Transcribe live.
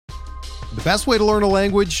The best way to learn a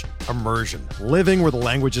language? Immersion. Living where the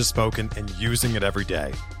language is spoken and using it every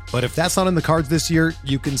day. But if that's not in the cards this year,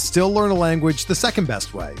 you can still learn a language the second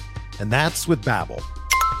best way, and that's with Babbel.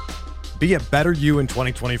 Be a better you in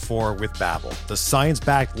 2024 with Babbel, the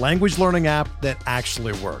science-backed language learning app that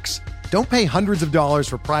actually works. Don't pay hundreds of dollars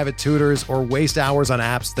for private tutors or waste hours on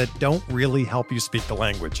apps that don't really help you speak the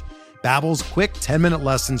language. Babbel's quick 10-minute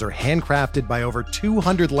lessons are handcrafted by over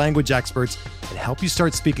 200 language experts and help you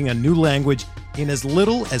start speaking a new language in as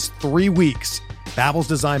little as 3 weeks. Babbel's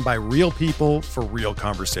designed by real people for real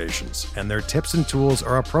conversations, and their tips and tools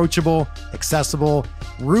are approachable, accessible,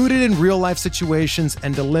 rooted in real-life situations,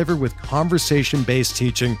 and delivered with conversation-based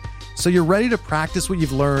teaching, so you're ready to practice what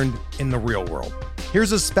you've learned in the real world.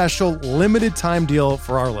 Here's a special limited-time deal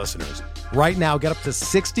for our listeners. Right now, get up to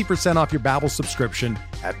 60% off your Babbel subscription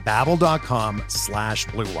at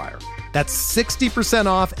babbel.com/Blue Wire. That's 60%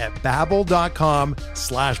 off at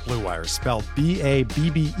babbel.com/Blue Wire, spelled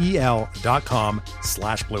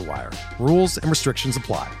BABBEL.com/Blue Wire. Rules and restrictions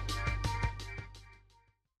apply.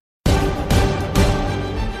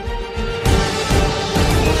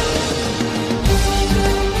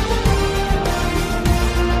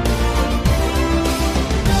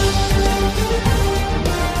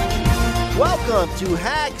 Welcome to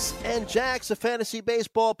Hacks and Jacks, a fantasy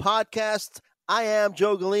baseball podcast. I am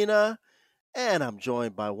Joe Galena, and I'm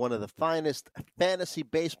joined by one of the finest fantasy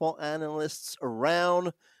baseball analysts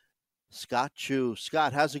around, Scott Chu.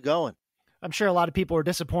 Scott, how's it going? I'm sure a lot of people were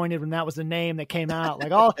disappointed when that was the name that came out.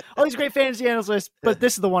 Like all these great fantasy analysts, but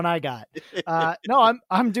this is the one I got. No,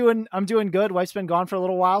 I'm doing good. Wife's been gone for a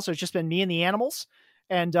little while, so it's just been me and the animals.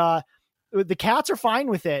 And the cats are fine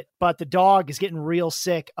with it, but the dog is getting real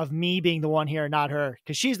sick of me being the one here and not her,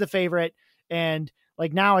 because she's the favorite. And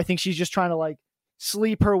like now I think she's just trying to like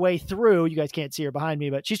sleep her way through. You guys can't see her behind me,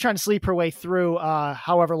 but she's trying to sleep her way through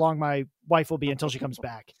however long my wife will be until she comes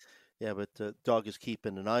back. Yeah, but the dog is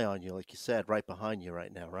keeping an eye on you, like you said, right behind you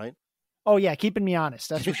right now, right? Oh yeah, keeping me honest,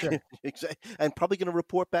 that's for sure. Exactly. And probably going to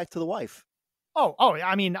report back to the wife. Oh,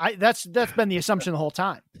 I mean, that's been the assumption the whole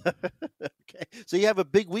time. Okay, so you have a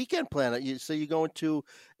big weekend planned. So you're going to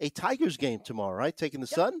a Tigers game tomorrow, right? Taking the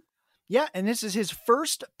son? Yeah, and this is his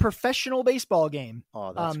first professional baseball game.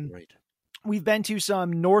 Oh, that's great. We've been to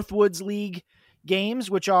some Northwoods League games,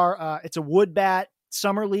 which are it's a wood bat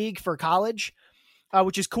summer league for college,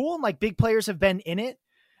 which is cool. And like big players have been in it.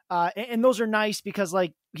 And those are nice because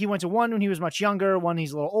like he went to one when he was much younger, one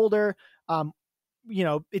he's a little older. You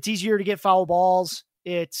know, it's easier to get foul balls.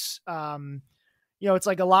 It's, it's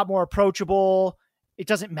like a lot more approachable. It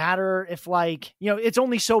doesn't matter if like, it's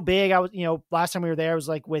only so big. I was, last time we were there, I was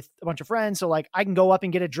like with a bunch of friends. So like I can go up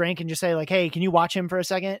and get a drink and just say like, hey, can you watch him for a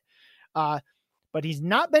second? But he's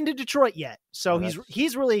not been to Detroit yet. So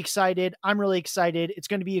he's really excited. I'm really excited. It's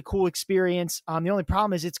going to be a cool experience. The only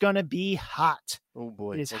problem is it's going to be hot. Oh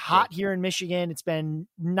boy. It is hot here in Michigan. It's been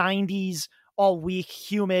 90s all week,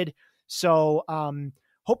 humid. So,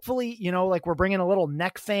 hopefully, like we're bringing a little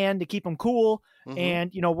neck fan to keep them cool. Mm-hmm.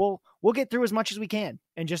 And, we'll get through as much as we can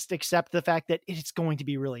and just accept the fact that it's going to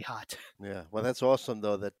be really hot. Yeah. Well, that's awesome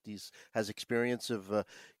though, that he has experience of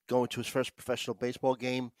going to his first professional baseball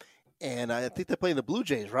game. And I think they're playing the Blue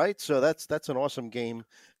Jays, right? So that's an awesome game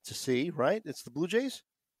to see, right? It's the Blue Jays?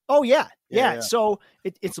 Oh, yeah. So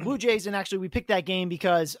it's the Blue Jays. And actually we picked that game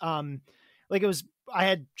because, I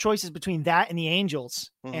had choices between that and the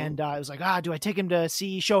Angels. Mm-hmm. And I was like, do I take him to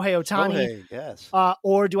see Shohei Ohtani? Yes.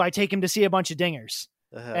 Or do I take him to see a bunch of dingers?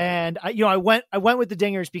 Uh-huh. And I went with the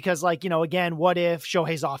dingers because again, what if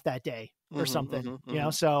Shohei's off that day or something,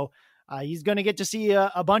 so he's going to get to see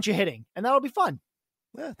a bunch of hitting and that'll be fun.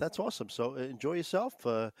 Yeah, that's awesome. So enjoy yourself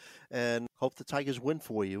and hope the Tigers win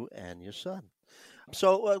for you and your son.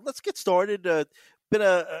 So let's get started. Been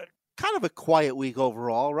a kind of a quiet week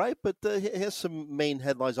overall, right? But here's some main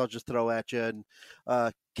headlines I'll just throw at you. And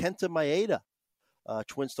Kenta Maeda,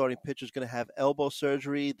 Twin starting pitcher, is going to have elbow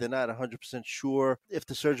surgery. They're not 100% sure if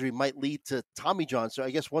the surgery might lead to Tommy John. So I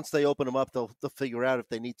guess once they open him up, they'll figure out if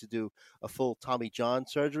they need to do a full Tommy John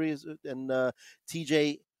surgery. And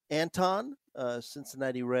TJ Anton,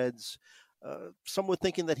 Cincinnati Reds, some were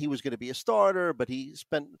thinking that he was going to be a starter, but he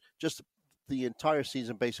spent just the entire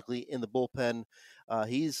season basically in the bullpen.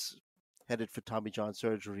 He's headed for Tommy John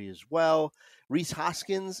surgery as well. Rhys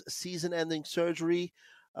Hoskins, season-ending surgery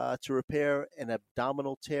to repair an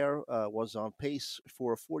abdominal tear, was on pace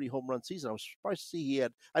for a 40 home run season. I was surprised to see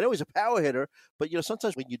I know he's a power hitter, but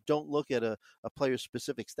sometimes when you don't look at a player's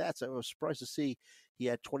specific stats, I was surprised to see he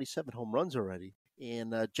had 27 home runs already.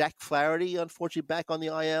 And Jack Flaherty, unfortunately, back on the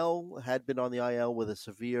IL, had been on the IL with a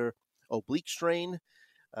severe oblique strain.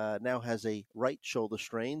 now has a right shoulder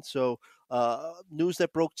strain. So news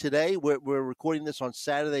that broke today, we're recording this on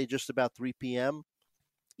Saturday, just about 3 p.m.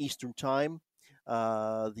 Eastern time.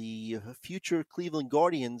 The future Cleveland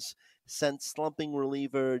Guardians sent slumping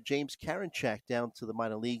reliever James Karinchak down to the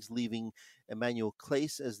minor leagues, leaving Emmanuel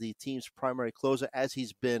Clase as the team's primary closer, as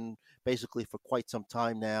he's been basically for quite some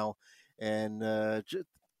time now. And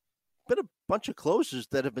been a bunch of closers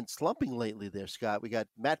that have been slumping lately there, Scott. We got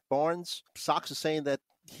Matt Barnes. Sox are saying that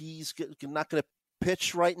he's not going to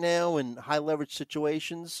pitch right now in high leverage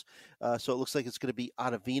situations. So it looks like it's going to be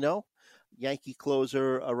Ottavino. Yankee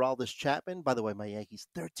closer Aroldis Chapman. By the way, my Yankees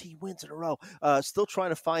 13 wins in a row. Still trying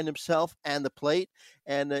to find himself and the plate.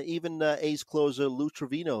 And even A's closer Lou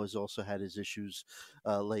Trevino has also had his issues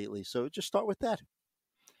lately. So just start with that.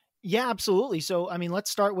 Yeah, absolutely. So, I mean,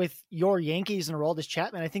 let's start with your Yankees and Aroldis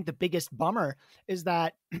Chapman. I think the biggest bummer is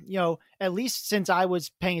that, at least since I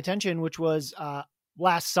was paying attention, which was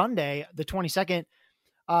last Sunday, the 22nd,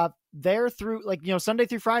 there through Sunday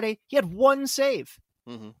through Friday, he had one save.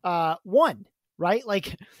 Mm-hmm. One, right?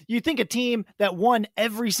 Like, you'd think a team that won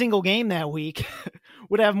every single game that week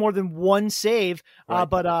would have more than one save, right.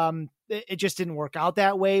 But it just didn't work out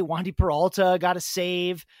that way. Wandy Peralta got a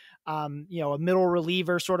save. A middle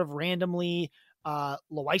reliever sort of randomly,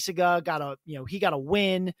 Loaisaga he got a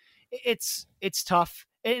win. It's tough.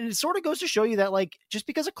 And it sort of goes to show you that, like, just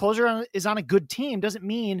because a closer is on a good team doesn't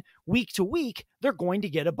mean week to week they're going to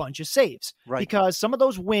get a bunch of saves, right? Because some of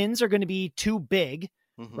those wins are going to be too big,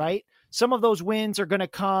 mm-hmm. right? Some of those wins are going to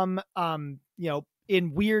come,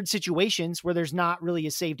 in weird situations where there's not really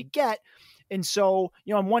a save to get. And so,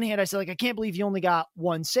 on one hand, I say, like, I can't believe you only got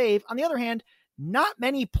one save. On the other hand, not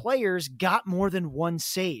many players got more than one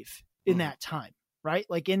save in that time, right?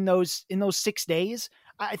 Like in those 6 days,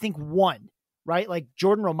 I think one, right? Like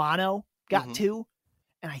Jordan Romano got two.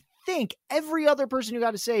 And I think every other person who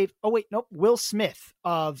got a save, Will Smith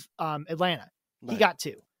of Atlanta, he got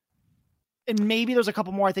two. And maybe there's a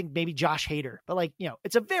couple more. I think maybe Josh Hader, but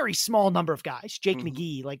it's a very small number of guys. Jake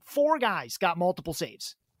McGee, like 4 guys got multiple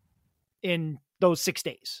saves in those 6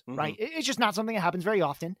 days, right? It's just not something that happens very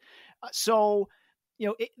often. So,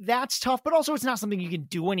 that's tough, but also it's not something you can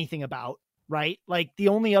do anything about, right? Like the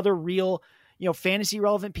only other real, fantasy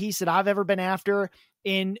relevant piece that I've ever been after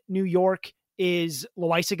in New York is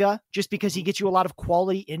Loaisaga, just because he gets you a lot of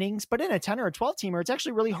quality innings. But in a 10 or a 12 teamer, it's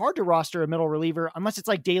actually really hard to roster a middle reliever unless it's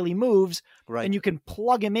like daily moves, right? And you can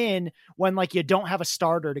plug him in when you don't have a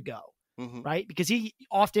starter to go. Right. Because he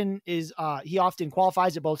often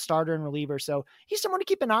qualifies at both starter and reliever. So he's someone to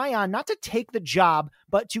keep an eye on, not to take the job,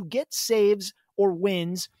 but to get saves or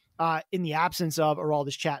wins in the absence of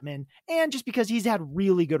Aroldis Chapman. And just because he's had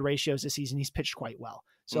really good ratios this season, he's pitched quite well.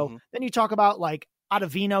 So then you talk about like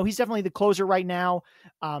Ottavino, he's definitely the closer right now.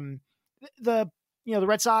 The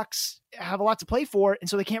Red Sox have a lot to play for. And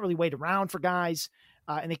so they can't really wait around for guys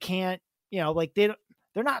and they can't,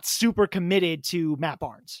 they're not super committed to Matt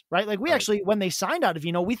Barnes, right? Like we actually, when they signed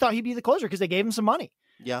Ottavino, we thought he'd be the closer because they gave him some money.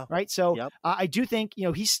 Yeah. Right. So I do think,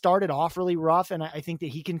 he started off really rough and I think that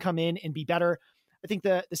he can come in and be better. I think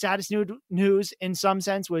the saddest news in some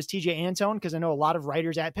sense was TJ Antone, because I know a lot of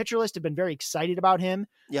writers at Pitcher List have been very excited about him.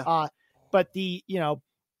 Yeah. But it's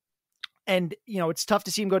tough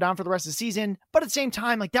to see him go down for the rest of the season, but at the same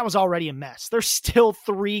time, like that was already a mess. There's still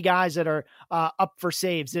 3 guys that are up for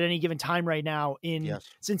saves at any given time right now in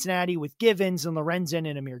Cincinnati with Givens and Lorenzen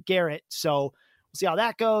and Amir Garrett. So we'll see how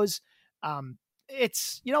that goes.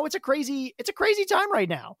 It's a crazy time right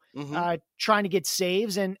now, trying to get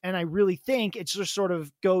saves. And I really think it just sort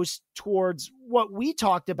of goes towards what we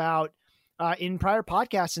talked about in prior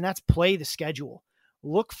podcasts, and that's play the schedule.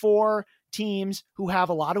 Look for teams who have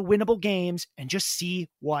a lot of winnable games and just see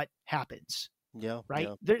what happens. Yeah. Right.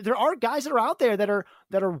 Yeah. There are guys that are out there that are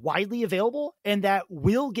widely available and that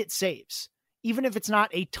will get saves. Even if it's not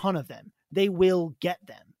a ton of them, they will get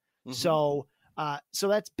them. So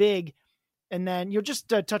that's big. And then you'll just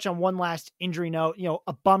touch on one last injury note,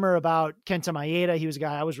 a bummer about Kenta Maeda. He was a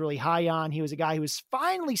guy I was really high on. He was a guy who was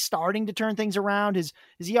finally starting to turn things around. His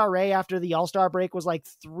ERA after the All-Star break was like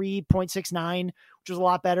 3.69, which was a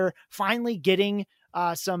lot better. Finally getting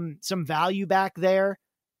some value back there.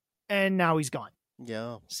 And now he's gone.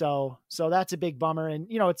 Yeah. So that's a big bummer. And,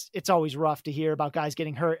 it's always rough to hear about guys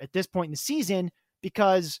getting hurt at this point in the season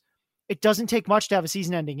because it doesn't take much to have a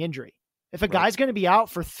season-ending injury. If a guy's going to be out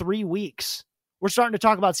for 3 weeks, we're starting to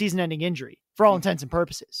talk about season-ending injury for all intents and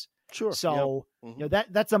purposes. Sure. So,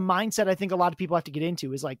 that's a mindset I think a lot of people have to get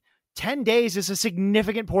into is like 10 days is a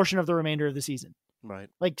significant portion of the remainder of the season. Right.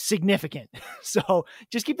 Like significant. So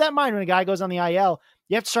just keep that in mind when a guy goes on the IL.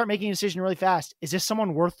 You have to start making a decision really fast. Is this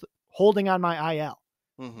someone worth holding on my IL?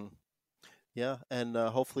 Mm-hmm. Yeah, and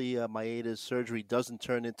hopefully Maeda's surgery doesn't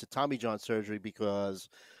turn into Tommy John surgery, because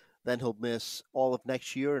then he'll miss all of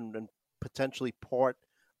next year and potentially part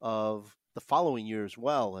of the following year as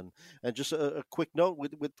well. And just a quick note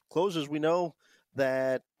with closers, we know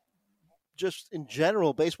that just in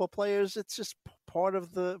general, baseball players, it's just par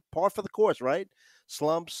for the course, right?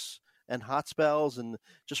 Slumps and hot spells, and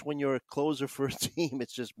just when you're a closer for a team,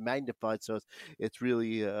 it's just magnified. So it's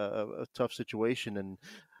really a tough situation. And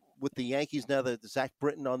with the Yankees now, that Zach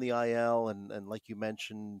Britton on the IL, and like you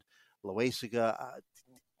mentioned, Loaizaga,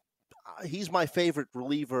 he's my favorite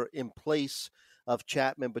reliever in place of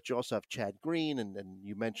Chapman, but you also have Chad Green, and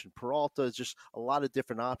you mentioned Peralta. It's just a lot of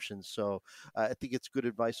different options. So I think it's good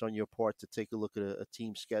advice on your part to take a look at a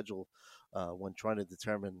team schedule when trying to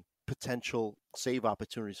determine potential save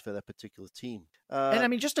opportunities for that particular team. And I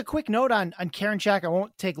mean, just a quick note on Karinchak. I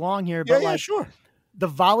won't take long here, but sure. The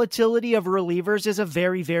volatility of relievers is a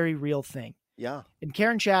very, very real thing. Yeah. And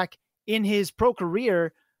Karinchak in his pro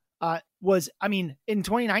career was, I mean, in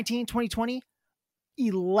 2019, 2020,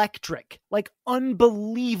 electric, like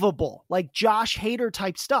unbelievable, like Josh Hader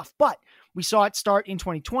type stuff. But we saw it start in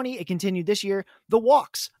 2020. It continued this year. The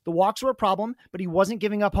walks were a problem, but he wasn't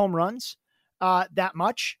giving up home runs that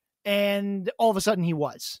much. And all of a sudden he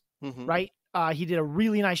was, right? He did a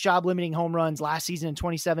really nice job limiting home runs last season in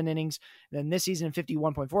 27 innings. Then this season in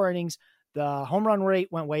 51.4 innings, the home run rate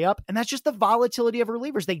went way up. And that's just the volatility of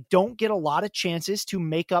relievers. They don't get a lot of chances to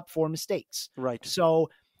make up for mistakes. Right. So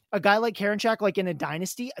a guy like Karinchak, like in a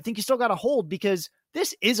dynasty, I think you still got to hold, because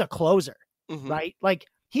this is a closer, right? Like,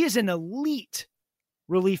 he is an elite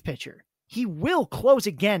relief pitcher. He will close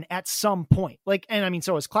again at some point. Like, and I mean,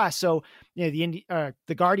 so is Class. So, you know,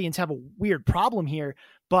 the Guardians have a weird problem here,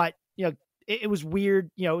 but you know, it was weird,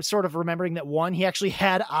 you know, sort of remembering that, one, he actually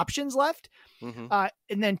had options left. And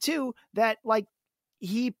then two, that like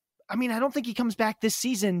I don't think he comes back this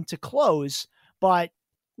season to close, but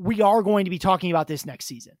we are going to be talking about this next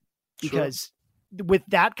season, because with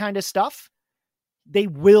that kind of stuff, they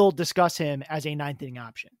will discuss him as a ninth inning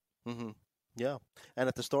option. Yeah. And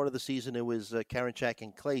at the start of the season, it was Karinchak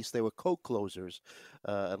and Clace. They were co-closers.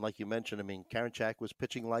 And like you mentioned, I mean, Karinchak was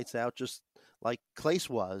pitching lights out just like Clace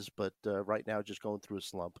was, but right now just going through a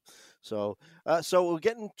slump. So we're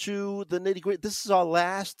getting to the nitty-gritty. This is our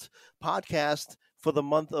last podcast for the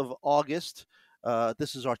month of August.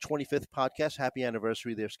 This is our 25th podcast. Happy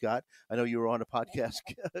anniversary there, Scott. I know you were on a podcast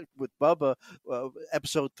with Bubba,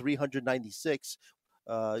 episode 396.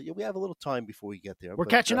 We have a little time before we get there. We're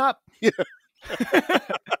catching up. Yeah.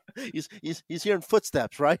 he's hearing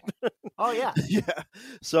footsteps, right? Oh yeah. Yeah.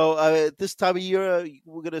 So this time of year,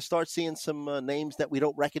 we're going to start seeing some names that we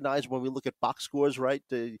don't recognize when we look at box scores, right?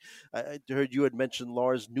 I heard you had mentioned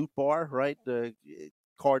Lars Nootbaar, right?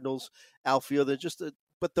 Cardinals outfielder.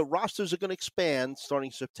 But the rosters are going to expand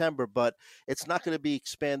starting September, but it's not going to be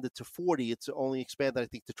expanded to 40. It's only expanded, I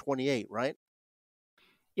think, to 28, right?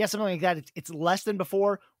 Yeah, something like that. It's less than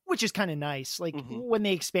before, which is kind of nice. Like when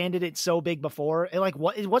they expanded it so big before, it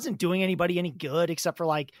wasn't doing anybody any good except for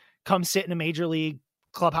like come sit in a major league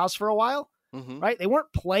clubhouse for a while, right? They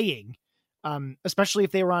weren't playing, especially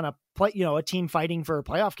if they were on a team fighting for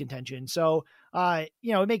playoff contention. So,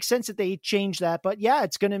 it makes sense that they changed that. But yeah,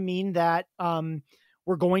 it's going to mean that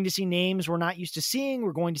we're going to see names we're not used to seeing.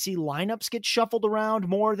 We're going to see lineups get shuffled around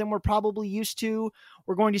more than we're probably used to.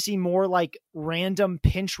 We're going to see more like random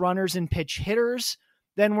pinch runners and pitch hitters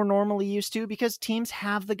than we're normally used to, because teams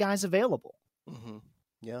have the guys available.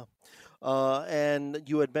 Yeah. And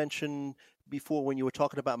you had mentioned before when you were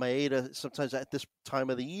talking about Maeda, sometimes at this time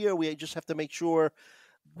of the year, we just have to make sure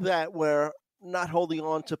that we're not holding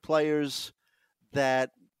on to players that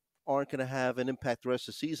aren't going to have an impact the rest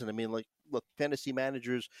of the season. I mean, like, look, fantasy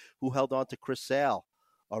managers who held on to Chris Sale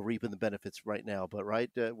are reaping the benefits right now. But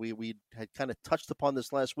we had kind of touched upon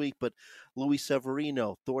this last week, but Luis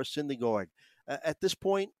Severino, Thor Syndergaard, at this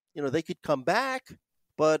point, they could come back,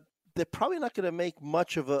 but they're probably not going to make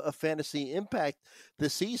much of a fantasy impact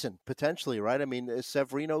this season, potentially, right? I mean, is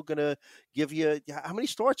Severino going to give you – how many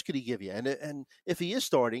starts could he give you? And if he is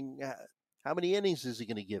starting, how many innings is he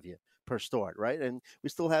going to give you per start, right? And we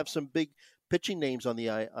still have some big pitching names on the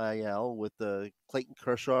IL with Clayton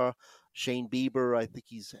Kershaw, Shane Bieber. I think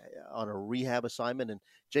he's on a rehab assignment, and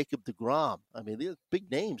Jacob deGrom. I mean, these big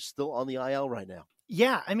names still on the IL right now.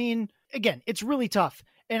 Yeah, I mean, again, it's really tough.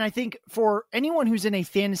 And I think for anyone who's in a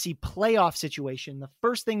fantasy playoff situation, the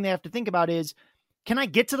first thing they have to think about is, can I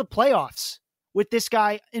get to the playoffs with this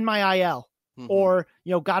guy in my IL? Or,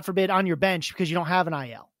 God forbid, on your bench because you don't have an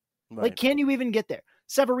IL. Right. Like, can you even get there?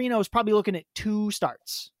 Severino is probably looking at 2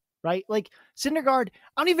 starts, right? Like, Syndergaard,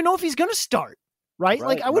 I don't even know if he's going to start, right?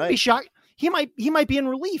 Like I wouldn't be shocked. He might be in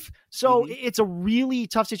relief. So it's a really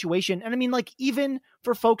tough situation. And I mean, like, even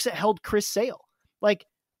for folks that held Chris Sale, like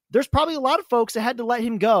there's probably a lot of folks that had to let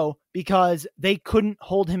him go because they couldn't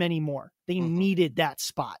hold him anymore. They needed that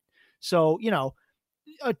spot. So, you know,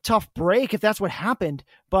 a tough break if that's what happened,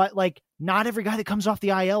 but like not every guy that comes off the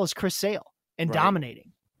IL is Chris Sale and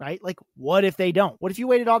dominating, right? Like what if they don't? What if you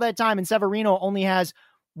waited all that time and Severino only has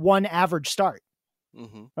one average start,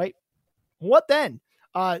 right? What then?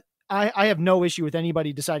 I have no issue with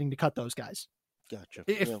anybody deciding to cut those guys. Gotcha.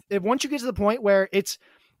 If once you get to the point where it's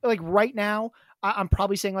like right now, I'm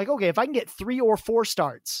probably saying like, okay, if I can get 3 or 4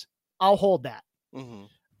 starts, I'll hold that.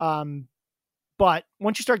 But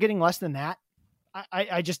once you start getting less than that,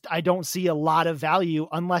 I don't see a lot of value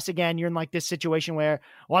unless again, you're in like this situation where,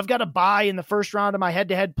 well, I've got to buy in the first round of my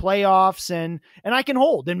head-to-head playoffs and I can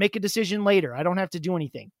hold and make a decision later. I don't have to do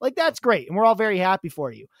anything. Like that's great. And we're all very happy for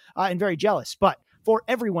you and very jealous, but for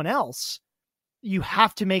everyone else, you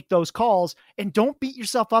have to make those calls and don't beat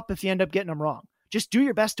yourself up if you end up getting them wrong. Just do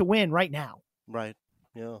your best to win right now. Right.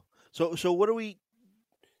 Yeah. So what are we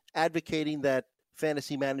advocating that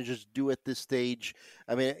fantasy managers do at this stage?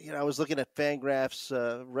 I mean, you know, I was looking at Fangraphs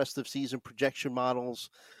rest of season projection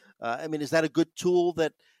models. I mean, is that a good tool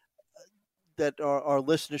that our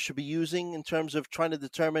listeners should be using in terms of trying to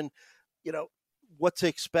determine, you know, what to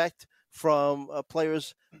expect from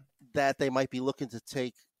players that they might be looking to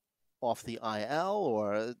take off the IL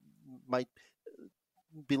or might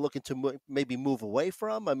be looking to maybe move away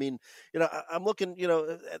from? I mean, you know, I'm looking, you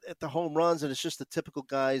know, at the home runs, and it's just the typical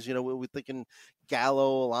guys. You know, we're thinking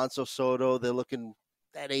Gallo, Alonso, Soto. They're looking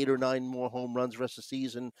at 8 or 9 more home runs rest of the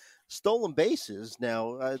season. Stolen bases.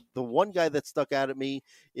 Now, the one guy that stuck out at me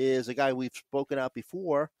is a guy we've spoken out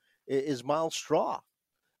before, is Miles Straw,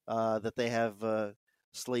 that they have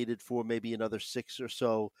slated for maybe another 6 or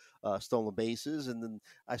so stolen bases. And then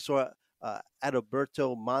I saw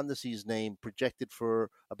Adalberto Mondesi's name projected for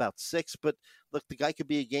about 6. But look, the guy could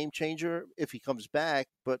be a game changer if he comes back,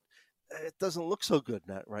 but it doesn't look so good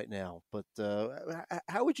right now. But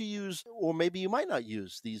how would you use, or maybe you might not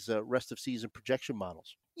use, these rest of season projection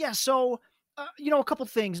models? Yeah, so you know, a couple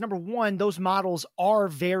things. Number one, those models are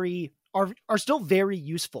still very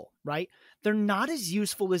useful, right? They're not as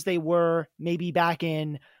useful as they were maybe back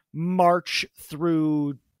in March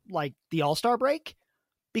through like the All-Star break,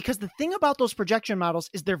 because the thing about those projection models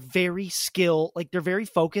is they're very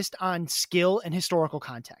focused on skill and historical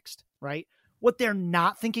context, right? What they're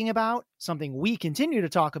not thinking about, something we continue to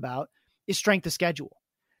talk about, is strength of schedule.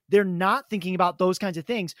 They're not thinking about those kinds of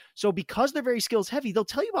things. So because they're very skills heavy, they'll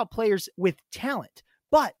tell you about players with talent.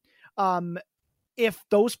 But if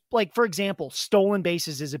those, like, for example, stolen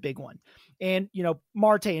bases is a big one. And, you know,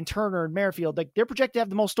 Marte and Turner and Merrifield, like, they're projected to have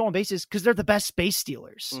the most stolen bases because they're the best base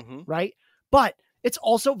stealers, right? But it's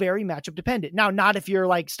also very matchup dependent. Now, not if you're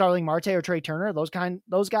like Starling Marte or Trey Turner, those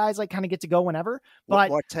guys like kind of get to go whenever.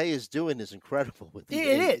 But what Marte is doing is incredible.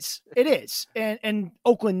 It is. And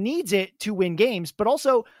Oakland needs it to win games, but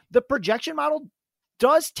also the projection model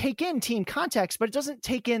does take in team context, but it doesn't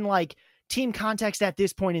take in like team context at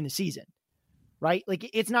this point in the season, right? Like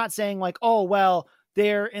it's not saying like, oh, well,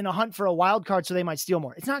 they're in a hunt for a wild card, so they might steal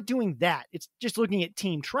more. It's not doing that. It's just looking at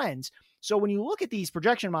team trends. So when you look at these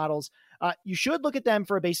projection models, you should look at them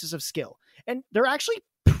for a basis of skill. And they're actually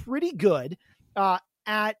pretty good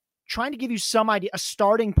at trying to give you some idea, a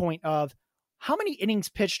starting point of how many innings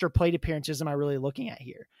pitched or plate appearances am I really looking at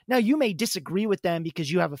here? Now, you may disagree with them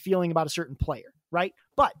because you have a feeling about a certain player, right?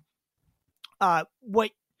 But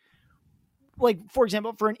for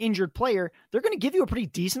example, for an injured player, they're going to give you a pretty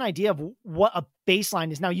decent idea of what a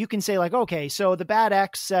baseline is. Now you can say like, okay, so the Bad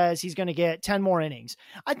X says he's going to get 10 more innings.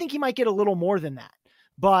 I think he might get a little more than that.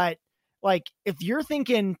 But like, if you're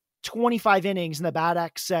thinking 25 innings and the Bad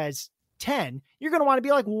X says 10, you're going to want to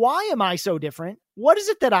be like, why am I so different? What is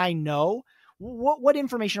it that I know? What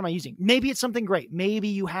information am I using? Maybe it's something great. Maybe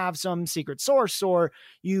you have some secret source, or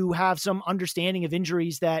you have some understanding of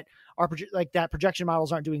injuries that are like that projection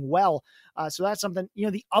models aren't doing well. So that's something, you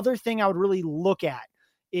know. The other thing I would really look at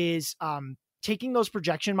is taking those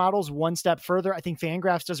projection models one step further. I think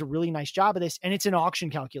Fangraphs does a really nice job of this, and it's an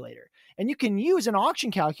auction calculator. And you can use an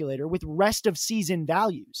auction calculator with rest of season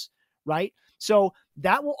values, right? So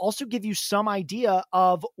that will also give you some idea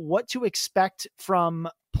of what to expect from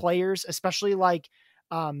players, especially like,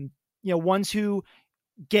 ones who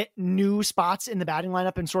get new spots in the batting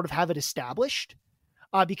lineup and sort of have it established,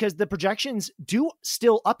 because the projections do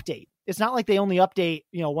still update. It's not like they only update,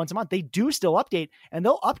 once a month. They do still update, and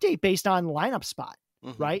they'll update based on lineup spot,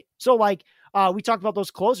 right? So like we talked about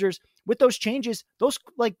those closers with those changes, those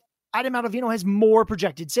like Adam Ottavino has more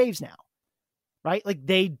projected saves now. right? Like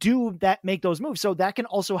they do that, make those moves. So that can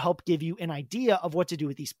also help give you an idea of what to do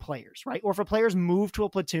with these players, right? Or if a player's move to a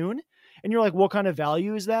platoon and you're like, what kind of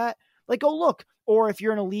value is that? Like, go look. Or if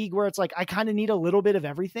you're in a league where it's like, I kind of need a little bit of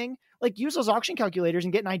everything, like use those auction calculators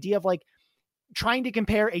and get an idea of like trying to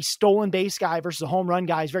compare a stolen base guy versus a home run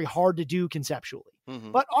guy is very hard to do conceptually.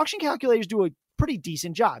 But auction calculators do a pretty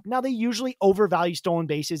decent job. Now they usually overvalue stolen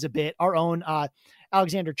bases a bit. Our own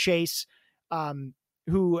Alexander Chase,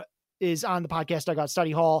 who is on the podcast Dugout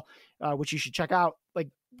Study Hall, which you should check out, like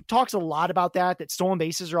talks a lot about that stolen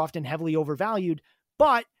bases are often heavily overvalued,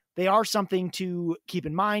 but they are something to keep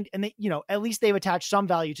in mind. And they, at least they've attached some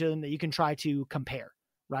value to them that you can try to compare,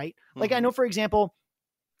 right? Like I know, for example,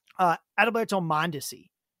 Adalberto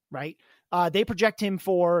Mondesi, right? They project him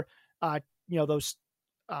for,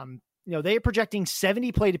 they're projecting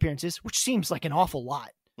 70 plate appearances, which seems like an awful lot,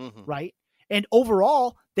 right? And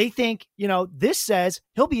overall, they think, this says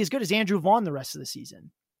he'll be as good as Andrew Vaughn the rest of the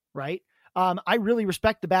season, right? I really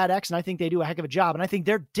respect the Bad X, and I think they do a heck of a job, and I think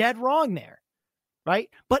they're dead wrong there, right?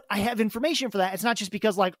 But I have information for that. It's not just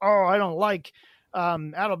because like, oh, I don't like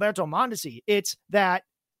Adalberto Mondesi. It's that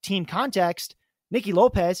team context. Nicky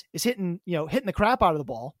Lopez is hitting the crap out of the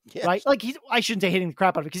ball, right? Like I shouldn't say hitting the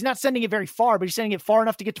crap out of it because he's not sending it very far, but he's sending it far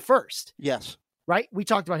enough to get to first. Yes. Right. We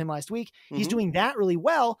talked about him last week. He's doing that really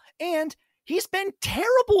well. And he's been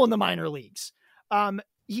terrible in the minor leagues.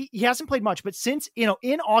 He hasn't played much, but since,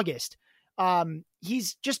 in August,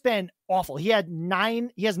 he's just been awful. He has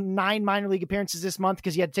 9 minor league appearances this month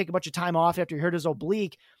because he had to take a bunch of time off after he hurt his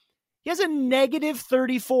oblique. He has a negative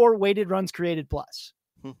 34 weighted runs created plus.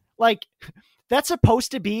 Like, that's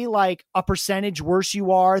supposed to be like a percentage worse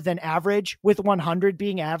you are than average, with 100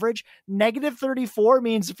 being average. Negative 34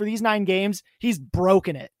 means for these 9 games, he's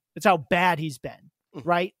broken it. That's how bad he's been,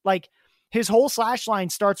 right? Like his whole slash line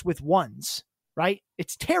starts with ones, right?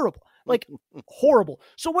 It's terrible, like horrible.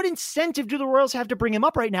 So what incentive do the Royals have to bring him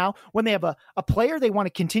up right now when they have a player they want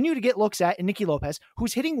to continue to get looks at in Nicky Lopez,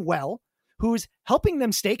 who's hitting well, who's helping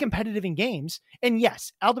them stay competitive in games? And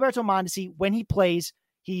yes, Adalberto Mondesi, when he plays,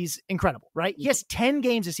 he's incredible, right? He has 10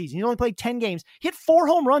 games this season. He only played 10 games. He hit 4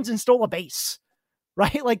 home runs and stole a base,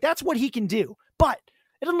 right? Like that's what he can do. But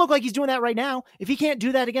it doesn't look like he's doing that right now. If he can't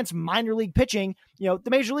do that against minor league pitching, the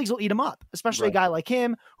major leagues will eat him up, especially a guy like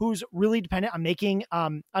him who's really dependent on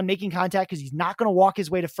making contact because he's not going to walk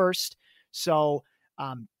his way to first. So,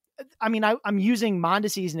 I'm using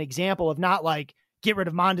Mondesi as an example of not like get rid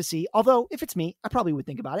of Mondesi. Although if it's me, I probably would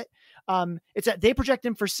think about it. It's that they project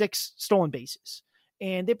him for 6 stolen bases.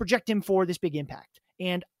 And they project him for this big impact.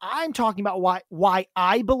 And I'm talking about why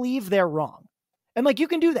I believe they're wrong. And like, you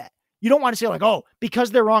can do that. You don't want to say like, oh, because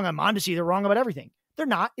they're wrong on Mondesi, they're wrong about everything. They're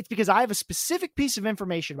not. It's because I have a specific piece of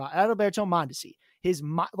information about Adalberto Mondesi,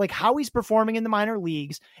 like how he's performing in the minor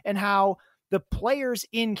leagues and how the players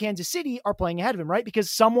in Kansas City are playing ahead of him, right?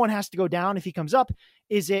 Because someone has to go down if he comes up.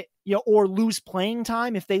 Is it, or lose playing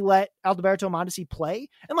time if they let Adalberto Mondesi play?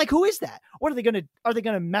 And like, who is that? What are they going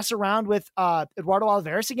to mess around with Eduardo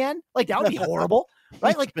Olivares again? Like that would be horrible,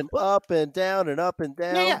 right? Like been up and down and up and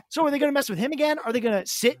down. Yeah. So are they going to mess with him again? Are they going to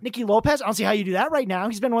sit Nicky Lopez? I don't see how you do that right now.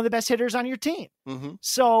 He's been one of the best hitters on your team.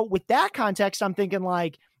 So with that context, I'm thinking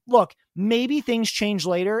like, look, maybe things change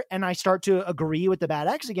later and I start to agree with the Bad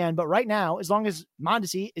X again. But right now, as long as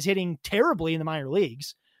Mondesi is hitting terribly in the minor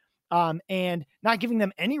leagues, and not giving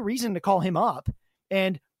them any reason to call him up,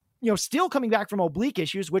 and still coming back from oblique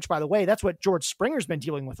issues, which by the way, that's what George Springer's been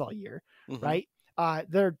dealing with all year, right?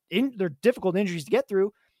 They're difficult injuries to get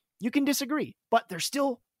through. You can disagree, but they're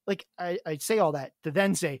still, like, I say all that to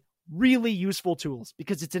then say really useful tools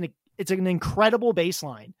because it's an incredible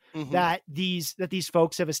baseline that these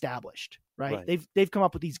folks have established, right? They've come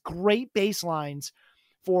up with these great baselines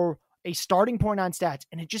for a starting point on stats,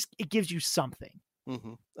 and it gives you something.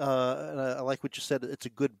 And I like what you said. It's a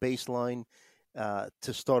good baseline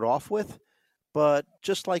to start off with, but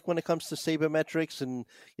just like when it comes to sabermetrics and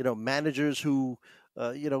managers who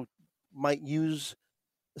might use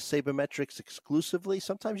sabermetrics exclusively,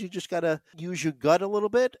 sometimes you just got to use your gut a little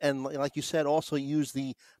bit, and like you said, also use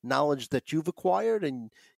the knowledge that you've acquired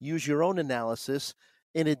and use your own analysis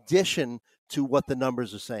in addition to what the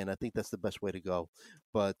numbers are saying. I think that's the best way to go.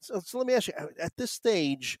 But so let me ask you, at this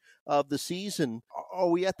stage of the season, are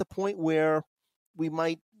we at the point where we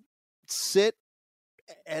might sit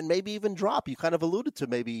and maybe even drop? You kind of alluded to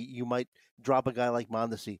maybe you might drop a guy like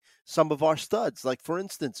Mondesi, some of our studs. Like, for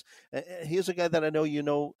instance, here's a guy that I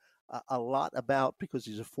know a lot about because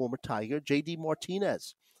he's a former Tiger, J.D.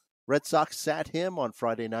 Martinez. Red Sox sat him on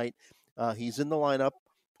Friday night. He's in the lineup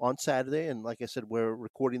on Saturday, and like I said, we're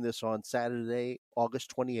recording this on Saturday,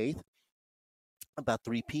 August 28th. about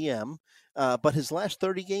 3 p.m. But his last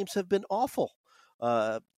 30 games have been awful.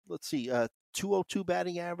 Let's see, 202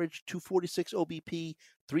 batting average, 246 OBP,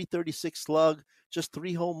 336 slug, just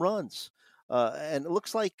 3 home runs. And it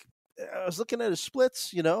looks like I was looking at his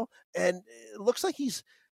splits, and it looks like he's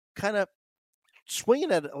kind of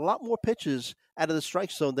swinging at a lot more pitches out of the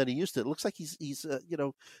strike zone than he used to. It looks like he's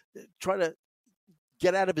trying to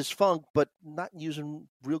get out of his funk, but not using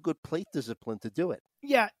real good plate discipline to do it.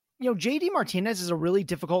 Yeah. JD Martinez is a really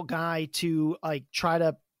difficult guy to try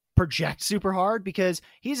to project super hard because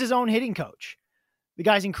he's his own hitting coach. The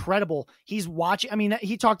guy's incredible. He's watching. I mean,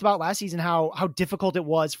 he talked about last season how difficult it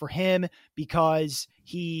was for him because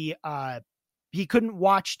he couldn't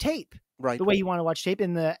watch tape the way he wanted to watch tape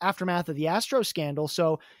in the aftermath of the Astros scandal.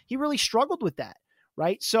 So he really struggled with that.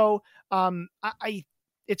 Right. So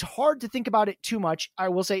it's hard to think about it too much. I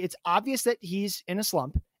will say it's obvious that he's in a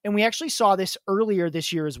slump. And we actually saw this earlier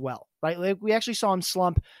this year as well, right? Like we actually saw him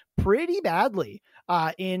slump pretty badly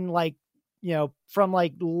in from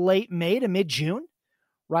late May to mid-June,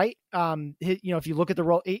 right? If you look at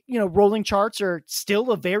the rolling charts are still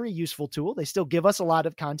a very useful tool. They still give us a lot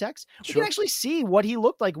of context. We can actually see what he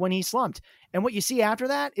looked like when he slumped. And what you see after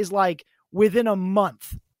that is within a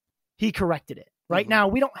month, he corrected it. Right now,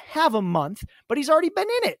 we don't have a month, but he's already been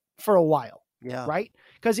in it for a while. Yeah. Right.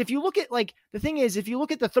 Because if you look at the thing is, if you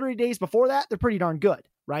look at the 30 days before that, they're pretty darn good.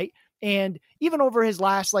 Right. And even over his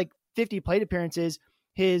last 50 plate appearances,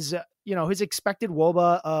 his expected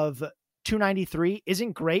WOBA of 293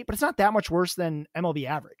 isn't great, but it's not that much worse than MLB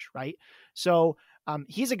average. Right. So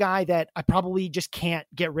he's a guy that I probably just can't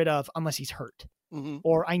get rid of unless he's hurt. Mm-hmm.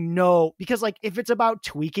 Or I know because if it's about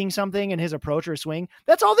tweaking something in his approach or swing,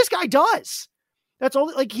 that's all this guy does. That's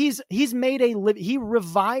all. He's made he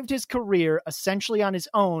revived his career essentially on his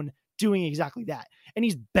own, doing exactly that, and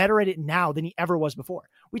he's better at it now than he ever was before.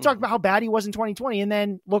 We talked about how bad he was in 2020, and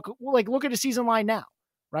then look at his season line now,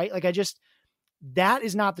 right? That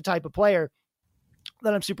is not the type of player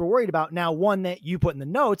that I'm super worried about. Now, one that you put in the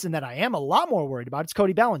notes and that I am a lot more worried about, it's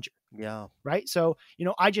Cody Bellinger. Yeah. Right. So,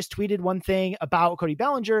 I just tweeted one thing about Cody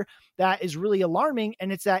Bellinger that is really alarming.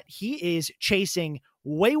 And it's that he is chasing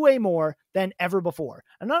way, way more than ever before.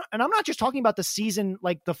 And I'm not just talking about the season,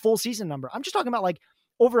 the full season number. I'm just talking about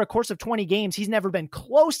over a course of 20 games, he's never been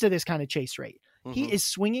close to this kind of chase rate. Mm-hmm. He is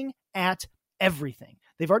swinging at everything.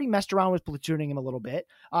 They've already messed around with platooning him a little bit.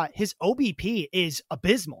 His OBP is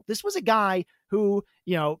abysmal. This was a guy who,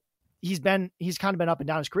 he's kind of been up and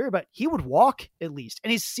down his career, but he would walk at least.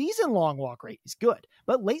 And his season long walk rate is good,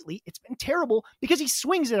 but lately it's been terrible because he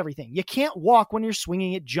swings at everything. You can't walk when you're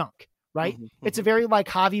swinging at junk, right? Mm-hmm. It's a very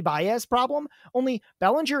Javi Baez problem, only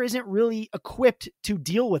Bellinger isn't really equipped to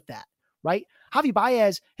deal with that, right? Javi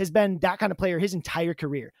Baez has been that kind of player his entire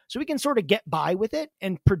career. So we can sort of get by with it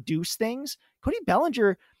and produce things. Cody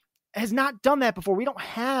Bellinger has not done that before. We don't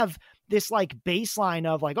have this baseline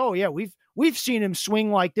of oh yeah, we've seen him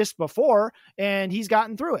swing like this before and he's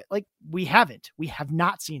gotten through it. We have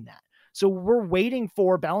not seen that. So we're waiting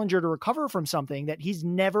for Bellinger to recover from something that he's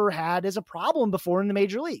never had as a problem before in the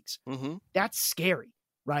major leagues. Mm-hmm. That's scary,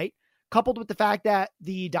 right? Coupled with the fact that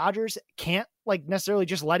the Dodgers can't necessarily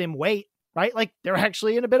just let him wait, right? They're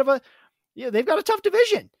actually in a bit of they've got a tough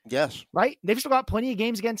division. Yes. Right. They've still got plenty of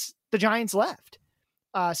games against the Giants left.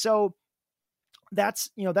 So that's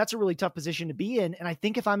a really tough position to be in. And I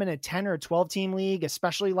think if I'm in a 10 or 12 team league,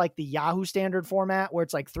 especially the Yahoo standard format where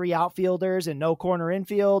it's 3 outfielders and no corner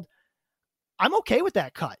infield, I'm okay with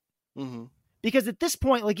that cut. Mm-hmm. Because at this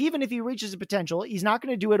point, even if he reaches a potential, he's not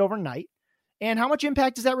going to do it overnight. And how much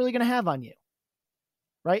impact is that really going to have on you?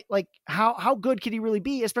 Right? How good could he really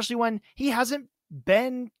be, especially when he hasn't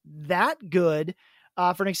been that good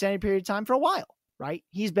for an extended period of time for a while, right?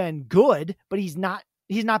 He's been good, but he's not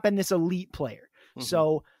been this elite player. Mm-hmm.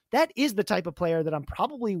 So that is the type of player that I'm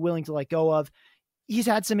probably willing to let go of. He's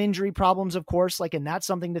had some injury problems, of course, and that's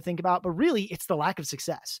something to think about, but really it's the lack of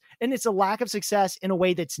success. And it's a lack of success in a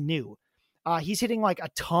way that's new. He's hitting a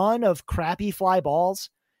ton of crappy fly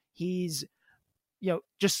balls. He's,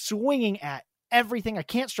 just swinging at everything. I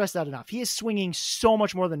can't stress that enough. He is swinging so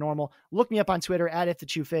much more than normal. Look me up on Twitter at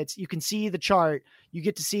 @IfTheChewFits. You can see the chart. You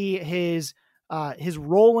get to see his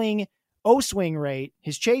rolling O-swing rate,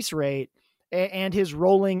 his chase rate, and his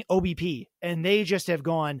rolling OBP. And they just have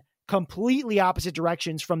gone completely opposite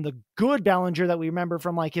directions from the good Bellinger that we remember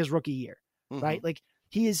from his rookie year, mm-hmm. right?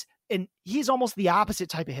 He's almost the opposite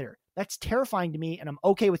type of hitter. That's terrifying to me. And I'm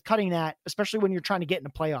okay with cutting that, especially when you're trying to get in a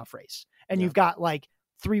playoff race and you've got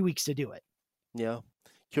 3 weeks to do it. Yeah.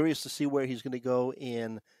 Curious to see where he's going to go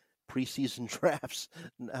in preseason drafts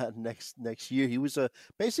next year. He was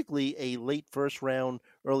basically a late first round,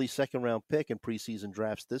 early second round pick in preseason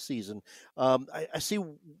drafts this season. I see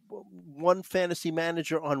one fantasy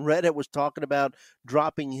manager on Reddit was talking about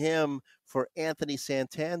dropping him for Anthony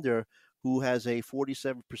Santander, who has a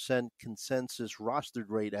 47% consensus rostered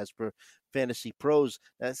rate as per Fantasy Pros.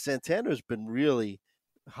 Santander's been really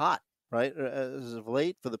hot, right? As of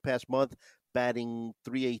late, for the past month, batting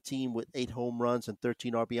 .318 with 8 home runs and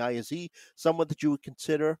 13 RBI. Is he someone that you would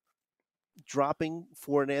consider dropping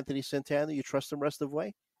for an Anthony Santander? You trust him rest of the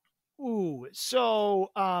way? Ooh,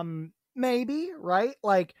 so maybe, right?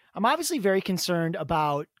 Like, I'm obviously very concerned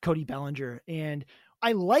about Cody Bellinger, and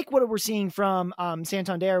I like what we're seeing from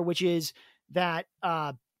Santander, which is that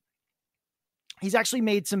he's actually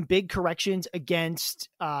made some big corrections against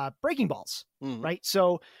breaking balls, right?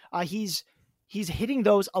 So he's hitting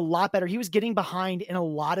those a lot better. He was getting behind in a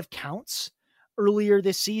lot of counts earlier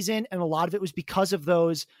this season, and a lot of it was because of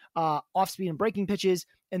those off-speed and breaking pitches.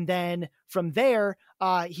 And then from there,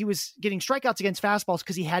 he was getting strikeouts against fastballs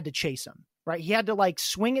because he had to chase them, right? He had to like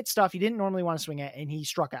swing at stuff he didn't normally want to swing at, and he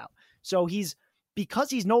struck out. So because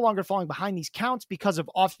he's no longer falling behind these counts because of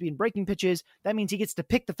off-speed and breaking pitches, that means he gets to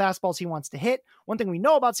pick the fastballs he wants to hit. One thing we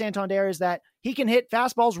know about Santander is that he can hit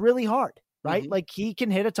fastballs really hard, right? Like he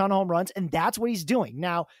can hit a ton of home runs, and that's what he's doing.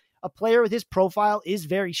 Now, a player with his profile is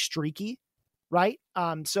very streaky, right?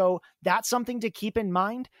 So that's something to keep in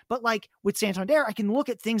mind. But like with Santander, I can look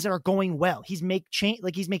at things that are going well. He's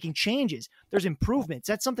making changes. There's improvements.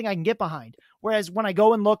 That's something I can get behind. Whereas when I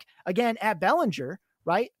go and look again at Bellinger,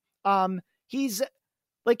 right? He's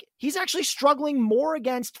actually struggling more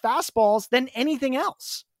against fastballs than anything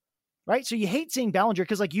else, right? So you hate seeing Bellinger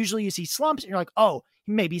because like usually you see slumps and you're like, oh,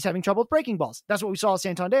 maybe he's having trouble with breaking balls. That's what we saw with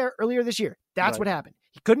Santander earlier this year. That's what happened.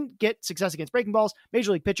 He couldn't get success against breaking balls.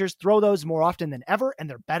 Major league pitchers throw those more often than ever, and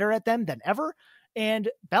they're better at them than ever. And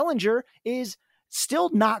Bellinger is still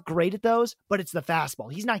not great at those, but it's the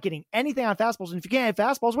fastball. He's not getting anything on fastballs. And if you can't hit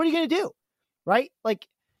fastballs, what are you going to do? Right? Like,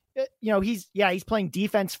 you know, he's playing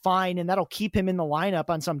defense fine, and that'll keep him in the lineup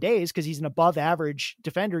on some days because he's an above average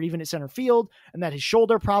defender, even at center field, and that his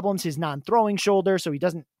shoulder problems, his non-throwing shoulder. So he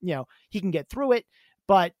doesn't, he can get through it.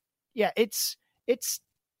 But yeah, it's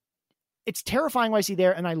terrifying what I see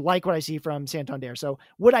there. And I like what I see from Santander. So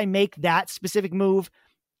would I make that specific move?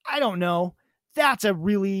 I don't know. That's a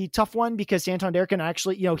really tough one because Santander can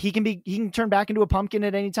actually, he can turn back into a pumpkin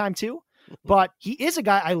at any time too. But he is a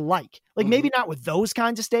guy I like maybe not with those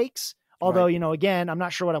kinds of stakes. Although, again, I'm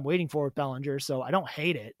not sure what I'm waiting for with Bellinger, so I don't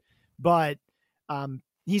hate it, but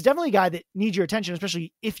he's definitely a guy that needs your attention,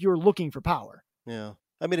 especially if you're looking for power. Yeah.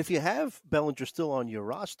 I mean, if you have Bellinger still on your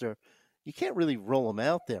roster, you can't really roll him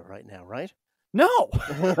out there right now, right? No.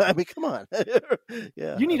 I mean, come on.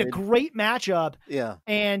 Yeah. You need a great matchup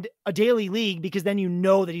and a daily league because then you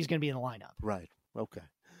know that he's going to be in the lineup. Right. Okay.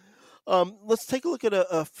 Let's take a look at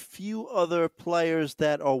a few other players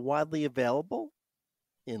that are widely available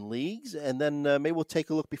in leagues, and then maybe we'll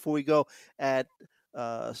take a look before we go at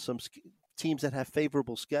some teams that have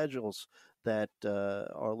favorable schedules that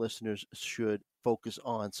our listeners should focus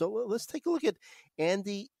on. So let's take a look at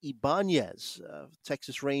Andy Ibanez,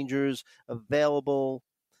 Texas Rangers, available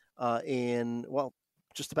in,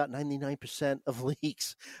 just about 99% of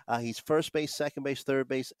leagues. He's first base, second base, third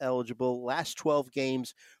base eligible. Last 12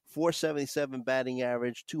 games, .477 batting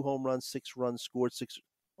average, 2 home runs, 6 runs scored, 6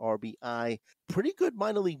 RBI. Pretty good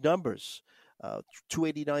minor league numbers.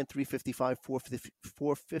 289, 355,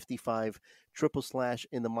 455 triple slash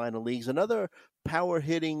in the minor leagues. Another power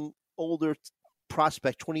hitting older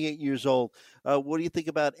prospect, 28 years old. What do you think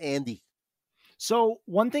about Andy? So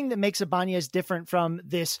one thing that makes Ibanez different from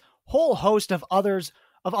this whole host of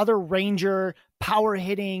other Ranger power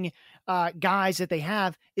hitting guys that they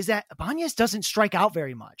have is that Ibanez doesn't strike out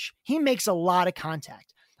very much. He makes a lot of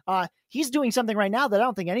contact. He's doing something right now that I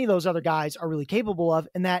don't think any of those other guys are really capable of,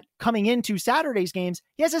 and that coming into Saturday's games,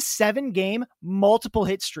 he has a 7-game multiple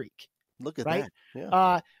hit streak. Look at that.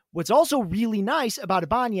 Yeah. What's also really nice about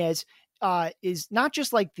Ibanez is not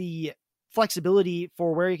just like the flexibility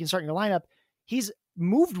for where you can start in your lineup. He's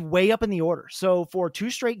moved way up in the order. So for 2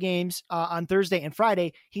 straight games on Thursday and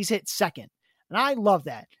Friday, he's hit second. And I love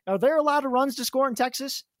that. Are there a lot of runs to score in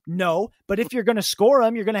Texas? No. But if you're going to score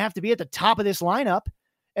them, you're going to have to be at the top of this lineup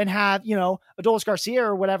and have, Adolis Garcia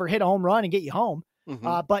or whatever hit a home run and get you home.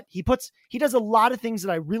 Mm-hmm. But he does a lot of things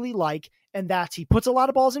that I really like. And that's he puts a lot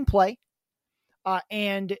of balls in play.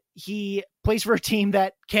 And he plays for a team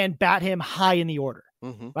that can bat him high in the order.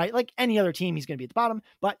 Mm-hmm. Right? Like any other team, he's going to be at the bottom,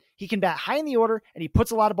 but he can bat high in the order and he puts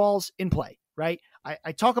a lot of balls in play, right?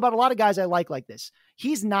 I talk about a lot of guys I like this.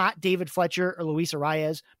 He's not David Fletcher or Luis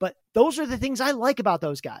Arias, but those are the things I like about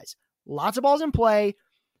those guys. Lots of balls in play,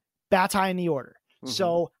 bats high in the order.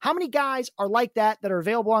 So how many guys are like that are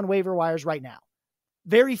available on waiver wires right now?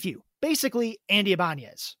 Very few. Basically, Andy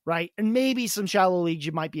Ibanez, right? And maybe some shallow leagues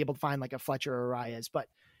you might be able to find like a Fletcher or Arias, but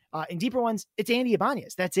in deeper ones, it's Andy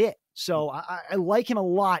Ibanez. That's it. So I like him a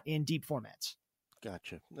lot in deep formats.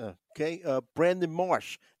 Gotcha. Okay. Brandon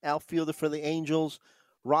Marsh, outfielder for the Angels,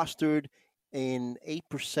 rostered in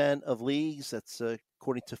 8% of leagues. That's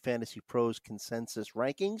according to Fantasy Pros consensus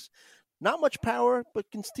rankings. Not much power,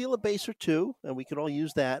 but can steal a base or two, and we can all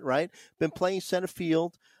use that, right? Been playing center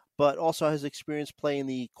field, but also has experience playing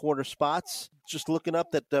the corner spots. Just looking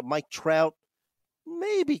up that Mike Trout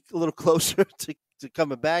may be a little closer to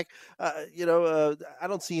coming back. I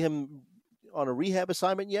don't see him on a rehab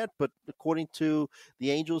assignment yet, but according to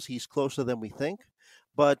the Angels, he's closer than we think.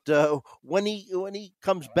 But when he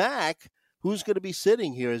comes back, who's going to be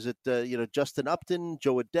sitting here? Is it Justin Upton,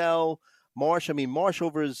 Joe Adell, Marsh? I mean, Marsh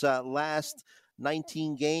over his last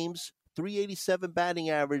 19 games, 387 batting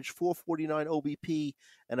average, 449 OBP,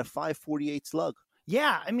 and a 548 slug.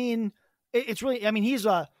 Yeah, I mean, it's really. I mean, he's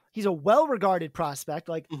a well-regarded prospect.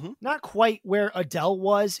 Like not quite where Adell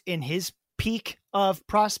was in his peak of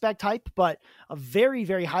prospect hype, but a very,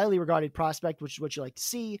 very highly regarded prospect, which is what you like to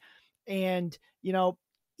see. And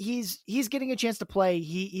he's getting a chance to play.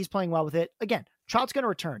 He's playing well with it. Again, Trout's going to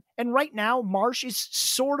return. And right now, Marsh is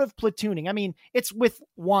sort of platooning. I mean, it's with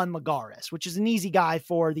Juan Lagares, which is an easy guy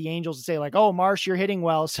for the Angels to say like, oh, Marsh, you're hitting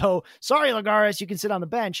well. So sorry, Lagares, you can sit on the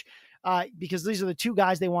bench because these are the two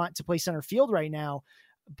guys they want to play center field right now.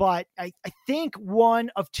 But I think one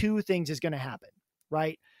of two things is going to happen,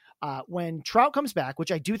 right? When Trout comes back,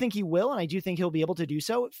 which I do think he will, and I do think he'll be able to do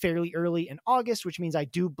so fairly early in August, which means I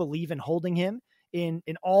do believe in holding him in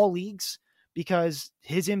all leagues, because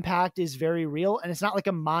his impact is very real. And it's not like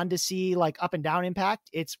a Mondesi, like up and down impact.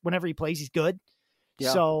 It's whenever he plays, he's good.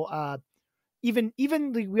 Yeah. So even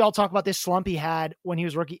we all talk about this slump he had when he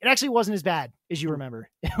was rookie. It actually wasn't as bad as you remember.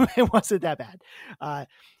 It wasn't that bad.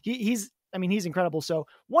 He's incredible. So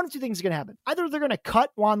one of two things is going to happen. Either they're going to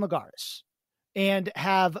cut Juan Lagares and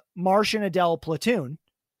have Marsh and Adell platoon,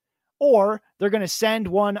 or they're going to send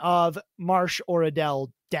one of Marsh or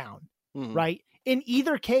Adell down, right? In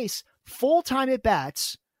either case, full-time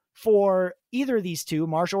at-bats for either of these two,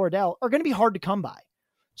 Marsh or Adell, are going to be hard to come by.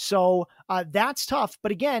 So that's tough.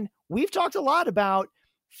 But again, we've talked a lot about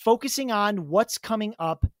focusing on what's coming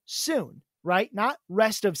up soon, right? Not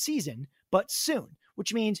rest of season, but soon,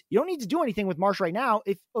 which means you don't need to do anything with Marsh right now,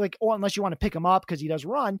 unless you want to pick him up because he does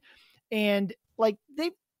run. And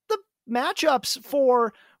the matchups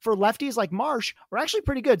for lefties like Marsh are actually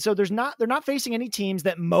pretty good. So they're not facing any teams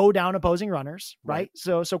that mow down opposing runners, right?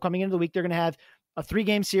 So coming into the week, they're going to have a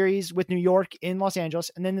 3-game series with New York in Los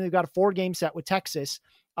Angeles, and then they've got a 4-game set with Texas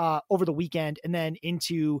over the weekend, and then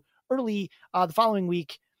into early the following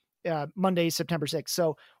week, Monday, September 6th.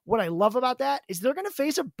 So what I love about that is they're going to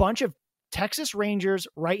face a bunch of Texas Rangers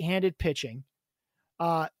right-handed pitching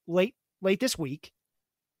late this week,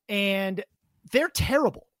 and they're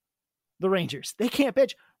terrible. The Rangers, they can't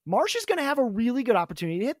pitch. Marsh is going to have a really good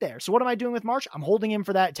opportunity to hit there. So what am I doing with Marsh? I'm holding him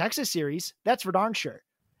for that Texas series. That's for darn sure.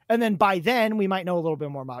 And then by then we might know a little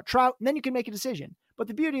bit more about Trout, and then you can make a decision. But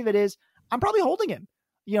the beauty of it is I'm probably holding him.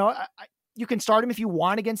 You can start him if you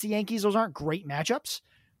want against the Yankees. Those aren't great matchups,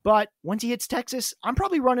 but once he hits Texas, I'm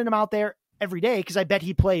probably running him out there every day because I bet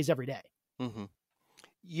he plays every day. Mm-hmm.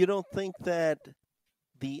 You don't think that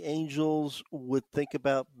the Angels would think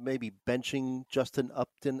about maybe benching Justin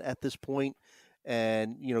Upton at this point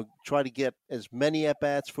and, try to get as many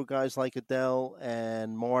at-bats for guys like Adell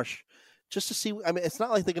and Marsh just to see? I mean, it's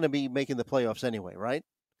not like they're going to be making the playoffs anyway, right?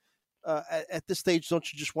 At this stage,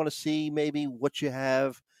 don't you just want to see maybe what you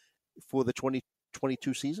have for the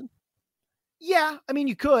 2022 season? Yeah, I mean,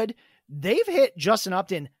 you could. They've hit Justin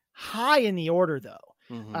Upton high in the order, though.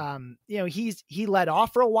 Mm-hmm. He led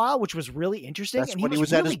off for a while, which was really interesting. That's and he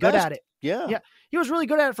was really good at it. Yeah. He was really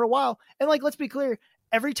good at it for a while. And let's be clear,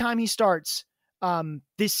 every time he starts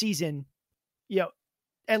this season,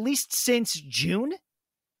 at least since June,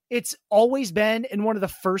 it's always been in one of the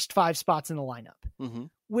first 5 spots in the lineup,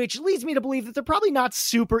 which leads me to believe that they're probably not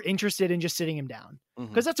super interested in just sitting him down,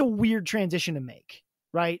 because that's a weird transition to make,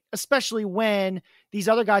 right? Especially when these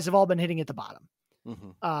other guys have all been hitting at the bottom.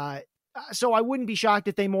 So I wouldn't be shocked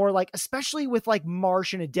if they more especially with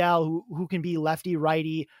Marsh and Adell, who can be lefty,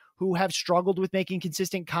 righty, who have struggled with making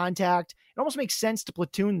consistent contact. It almost makes sense to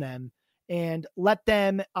platoon them and let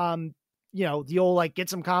them, the old get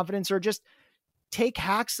some confidence, or just take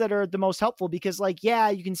hacks that are the most helpful, because like, yeah,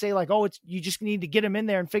 you can say like, oh, you just need to get him in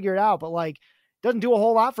there and figure it out. But like, doesn't do a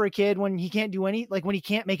whole lot for a kid when he can't do when he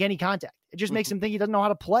can't make any contact. It just makes him think he doesn't know how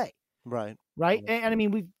to play. Right. Right. And I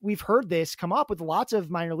mean, we've heard this come up with lots of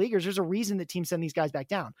minor leaguers. There's a reason that teams send these guys back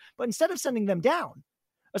down, but instead of sending them down,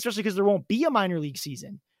 especially because there won't be a minor league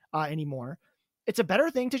season anymore, it's a better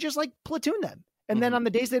thing to just like platoon them. And then on the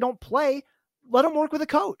days they don't play, let them work with a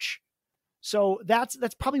coach. So that's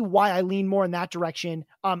probably why I lean more in that direction.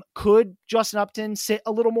 Could Justin Upton sit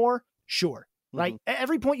a little more? Sure. Right.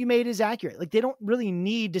 Every point you made is accurate. Like, they don't really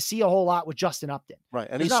need to see a whole lot with Justin Upton. Right.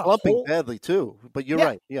 And he's slumping badly too, but you're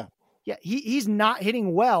right. Yeah. Yeah. He's not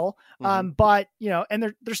hitting well. But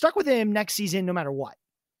and they're stuck with him next season, no matter what.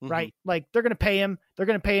 Right. Like, they're going to pay him. They're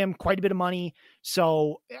going to pay him quite a bit of money.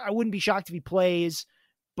 So I wouldn't be shocked if he plays,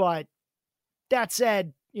 but that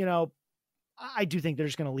said, I do think they're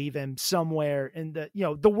just going to leave him somewhere in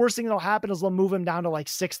the worst thing that'll happen is they'll move him down to like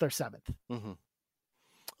 6th or 7th.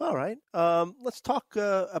 All right. Let's talk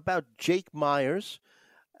about Jake Meyers,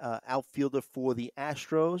 outfielder for the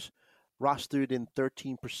Astros, rostered in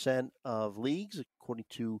 13% of leagues, according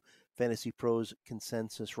to Fantasy Pros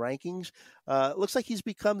consensus rankings. Looks like he's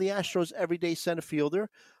become the Astros' everyday center fielder.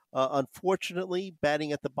 Unfortunately,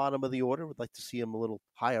 batting at the bottom of the order. Would like to see him a little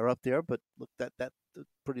higher up there, but look, that's a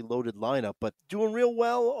pretty loaded lineup. But doing real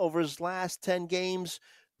well over his last 10 games.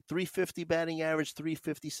 350 batting average,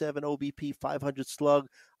 357 OBP, 500 slug.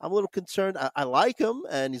 I'm a little concerned. I like him,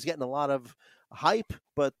 and he's getting a lot of hype,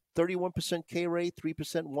 but 31% K rate,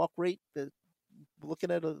 3% walk rate.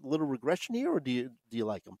 Looking at a little regression here, or do you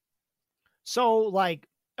like him? So, like,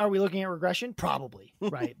 are we looking at regression? Probably,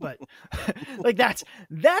 right? But like, that's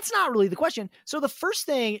not really the question. So the first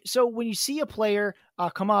thing, when you see a player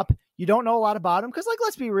come up, you don't know a lot about him, because, like,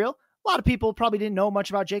 let's be real, a lot of people probably didn't know much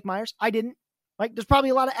about Jake Meyers. I didn't. Like, there's probably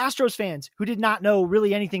a lot of Astros fans who did not know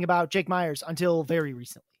really anything about Jake Meyers until very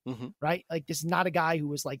recently, right? Like, this is not a guy who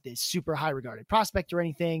was like this super high regarded prospect or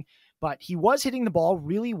anything, but he was hitting the ball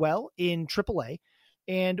really well in AAA.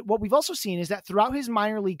 And what we've also seen is that throughout his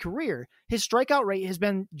minor league career, his strikeout rate has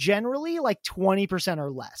been generally like 20% or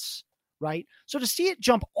less, right? So to see it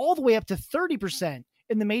jump all the way up to 30%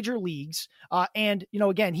 in the major leagues, and,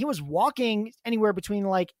 again, he was walking anywhere between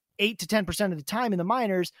like 8 to 10% of the time in the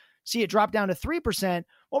minors, see it drop down to 3%.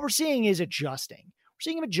 What we're seeing is adjusting. We're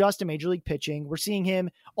seeing him adjust to major league pitching. We're seeing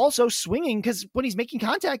him also swinging, because when he's making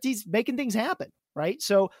contact, he's making things happen, right?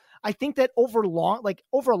 So I think that over a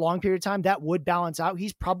long period of time, that would balance out.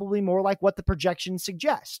 He's probably more like what the projections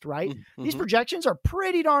suggest, right? These projections are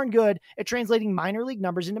pretty darn good at translating minor league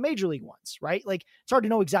numbers into major league ones, right? Like, it's hard to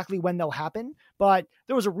know exactly when they'll happen, but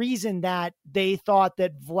there was a reason that they thought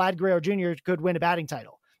that Vlad Guerrero Jr. could win a batting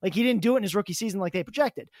title. Like, he didn't do it in his rookie season like they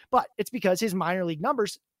projected, but it's because his minor league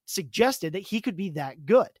numbers suggested that he could be that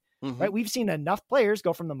good, right? We've seen enough players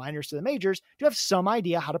go from the minors to the majors to have some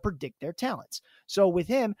idea how to predict their talents. So with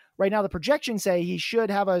him right now, the projections say he should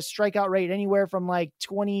have a strikeout rate anywhere from like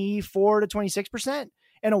 24 to 26%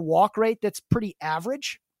 and a walk rate that's pretty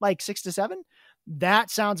average, like 6 to 7. That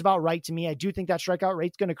sounds about right to me. I do think that strikeout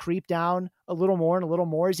rate's going to creep down a little more and a little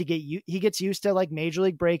more as he gets used to like major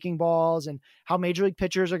league breaking balls and how major league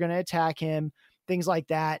pitchers are going to attack him, things like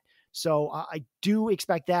that. So I do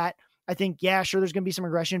expect that. I think, yeah, sure, there's going to be some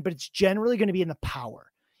regression, but it's generally going to be in the power.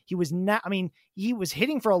 He was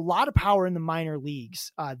hitting for a lot of power in the minor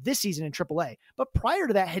leagues this season in AAA, but prior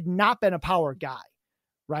to that had not been a power guy.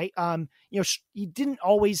 Right. He didn't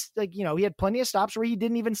always he had plenty of stops where he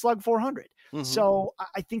didn't even slug 400. So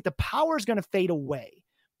I think the power is going to fade away,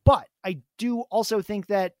 but I do also think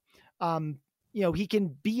that, he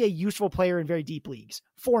can be a useful player in very deep leagues.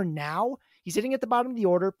 For now, he's hitting at the bottom of the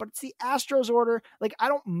order, but it's the Astros order. Like, I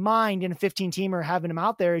don't mind in a 15-teamer having him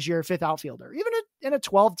out there as your 5th outfielder, even in a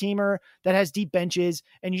 12-teamer that has deep benches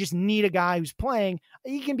and you just need a guy who's playing,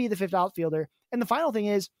 he can be the 5th outfielder. And the final thing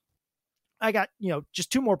is, I got,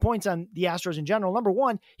 just 2 more points on the Astros in general. Number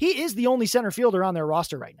one, he is the only center fielder on their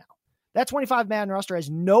roster right now. That 25-man roster has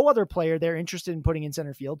no other player they're interested in putting in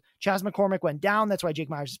center field. Chas McCormick went down. That's why Jake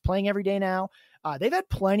Meyers is playing every day now. They've had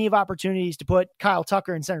plenty of opportunities to put Kyle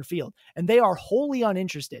Tucker in center field, and they are wholly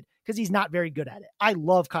uninterested because he's not very good at it. I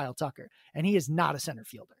love Kyle Tucker, and he is not a center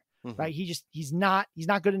fielder, right? He's not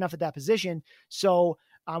good enough at that position. So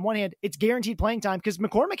on one hand, it's guaranteed playing time because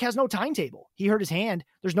McCormick has no timetable. He hurt his hand.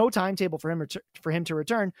 There's no timetable for him to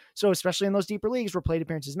return. So especially in those deeper leagues where plate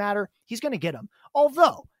appearances matter, he's going to get them.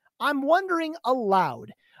 Although I'm wondering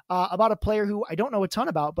aloud about a player who I don't know a ton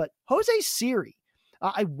about, but Jose Siri.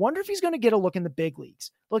 I wonder if he's going to get a look in the big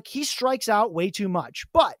leagues. Look, he strikes out way too much,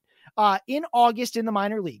 but in August in the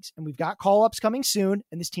minor leagues, and we've got call-ups coming soon,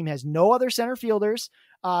 and this team has no other center fielders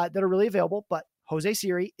that are really available, but Jose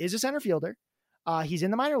Siri is a center fielder. He's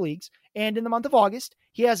in the minor leagues, and in the month of August,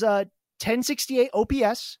 he has a 1068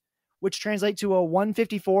 OPS, which translates to a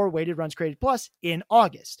 154 weighted runs created plus in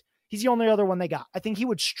August. He's the only other one they got. I think he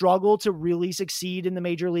would struggle to really succeed in the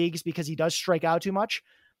major leagues because he does strike out too much.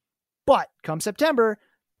 But come September,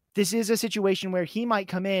 this is a situation where he might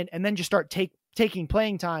come in and then just start taking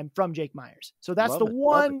playing time from Jake Meyers. So that's the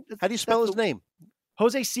one. How do you spell his name?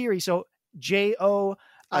 Jose Siri. So Jose,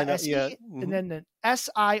 Mm-hmm. and then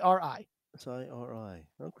Siri. Siri.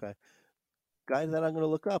 Okay. Guy that I'm going to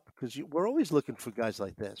look up because we're always looking for guys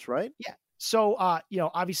like this, right? Yeah. So,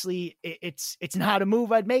 obviously it's not a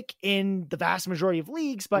move I'd make in the vast majority of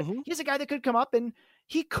leagues, but he's a guy that could come up and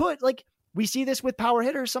he could, like, we see this with power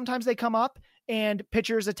hitters. Sometimes they come up and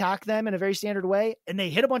pitchers attack them in a very standard way and they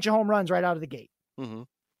hit a bunch of home runs right out of the gate. Mm-hmm.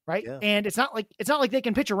 Right. Yeah. And it's not like they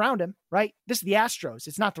can pitch around him, right? This is the Astros.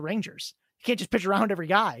 It's not the Rangers. You can't just pitch around every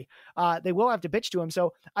guy. They will have to pitch to him.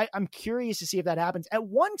 So I'm curious to see if that happens. At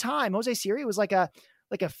one time, Jose Siri was like a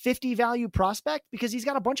 50 value prospect because he's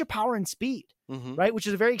got a bunch of power and speed, right? Which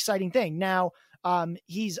is a very exciting thing. Now,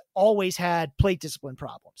 he's always had plate discipline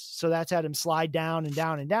problems. So that's had him slide down and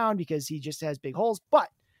down and down because he just has big holes. But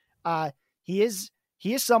he is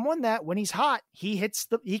someone that when he's hot, he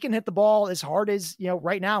can hit the ball as hard as,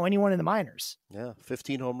 right now, anyone in the minors. Yeah.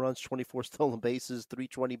 15 home runs, 24 stolen bases,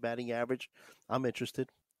 320 batting average. I'm interested.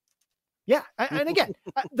 Yeah. And again,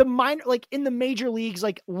 the minor, like in the major leagues,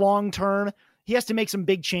 like long term, he has to make some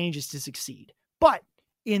big changes to succeed. But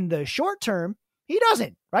in the short term, he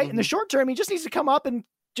doesn't, right? In the short term, he just needs to come up and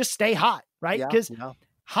just stay hot, right? Because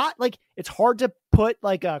hot, like it's hard to put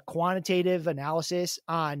like a quantitative analysis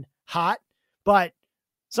on hot, but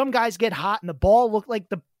some guys get hot and the ball look like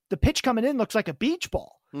the pitch coming in looks like a beach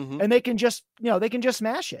ball and they can just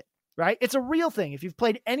smash it, right? It's a real thing. If you've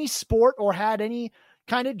played any sport or had any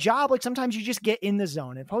kind of job, like sometimes you just get in the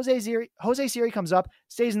zone. If Jose Siri comes up,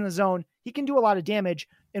 stays in the zone, he can do a lot of damage.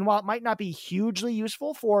 And while it might not be hugely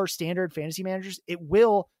useful for standard fantasy managers, it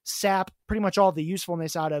will sap pretty much all of the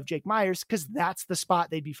usefulness out of Jake Meyers because that's the spot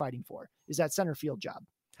they'd be fighting for, is that center field job.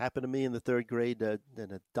 Happened to me in the third grade in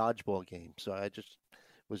a dodgeball game. So I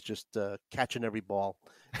was catching every ball.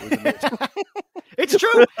 It's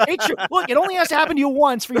true. It's true. Look, it only has to happen to you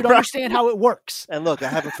once for you to understand how it works. And look, I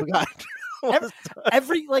haven't forgotten. I'm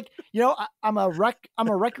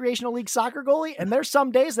a recreational league soccer goalie, and there's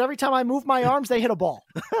some days that every time I move my arms, they hit a ball,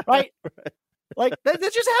 right? Like that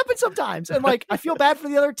just happens sometimes. And like, I feel bad for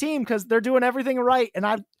the other team because they're doing everything right. And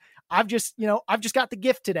I've just got the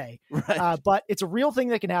gift today, right. But it's a real thing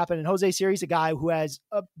that can happen. And Jose Siri's a guy who has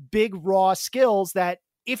a big raw skills that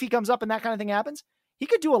if he comes up and that kind of thing happens, he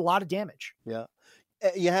could do a lot of damage. Yeah.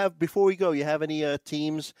 Before we go, you have any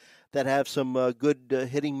teams that have some good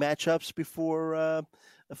hitting matchups before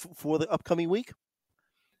for the upcoming week?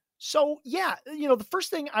 So, yeah, the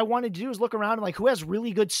first thing I wanted to do is look around and like who has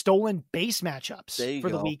really good stolen base matchups for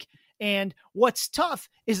the week. And what's tough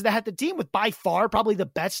is that the team with by far probably the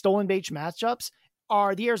best stolen base matchups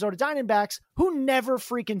are the Arizona Diamondbacks, who never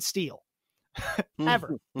freaking steal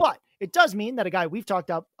ever. But it does mean that a guy we've talked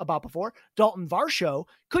about before, Dalton Varsho,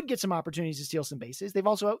 could get some opportunities to steal some bases. They've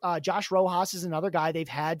also, Josh Rojas is another guy they've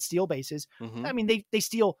had steal bases. I mean, they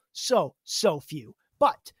steal so few.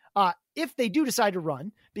 But if they do decide to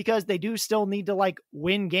run, because they do still need to like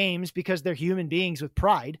win games because they're human beings with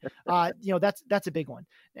pride, that's a big one.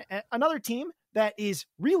 Another team that is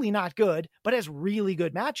really not good, but has really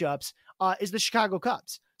good matchups is the Chicago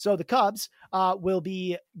Cubs. So the Cubs will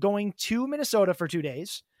be going to Minnesota for 2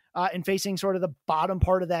 days and facing sort of the bottom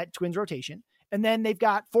part of that Twins rotation. And then they've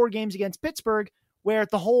got 4 games against Pittsburgh, where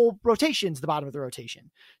the whole rotation's the bottom of the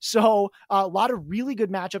rotation. So a lot of really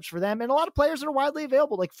good matchups for them and a lot of players that are widely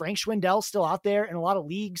available, like Frank Schwindel's still out there in a lot of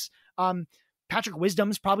leagues. Patrick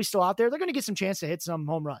Wisdom's probably still out there. They're going to get some chance to hit some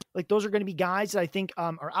home runs. Like those are going to be guys that I think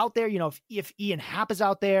are out there. If Ian Happ is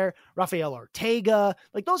out there, Rafael Ortega,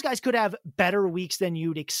 like those guys could have better weeks than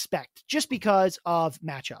you'd expect just because of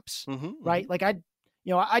matchups, right? Like I'd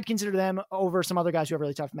consider them over some other guys who have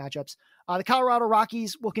really tough matchups. The Colorado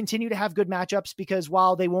Rockies will continue to have good matchups because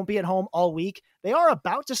while they won't be at home all week, they are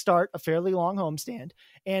about to start a fairly long homestand.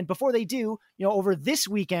 And before they do, over this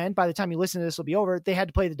weekend, by the time you listen to this will be over, they had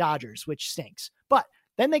to play the Dodgers, which stinks. But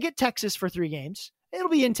then they get Texas for 3 games. It'll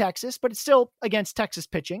be in Texas, but it's still against Texas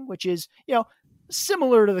pitching, which is,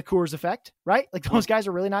 similar to the Coors effect, right? Like those guys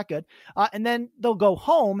are really not good. And then they'll go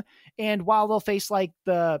home. And while they'll face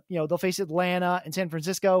they'll face Atlanta and San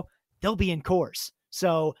Francisco, they'll be in Coors.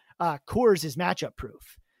 So Coors is matchup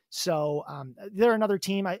proof. So they're another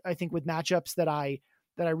team I think with matchups that I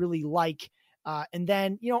really like. And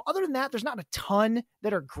then, other than that, there's not a ton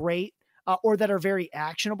that are great or that are very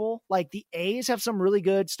actionable. Like the A's have some really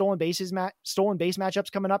good stolen base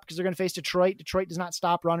matchups coming up because they're going to face Detroit. Detroit does not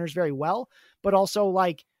stop runners very well, but also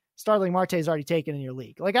like Starling Marte is already taken in your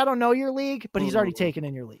league. Like I don't know your league, but he's already taken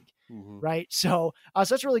in your league. Right. So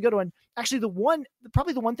that's a really good one. Actually,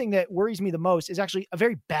 probably the one thing that worries me the most is actually a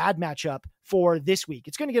very bad matchup for this week.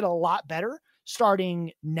 It's going to get a lot better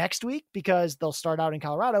starting next week because they'll start out in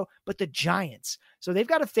Colorado, but the Giants. So they've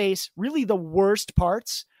got to face really the worst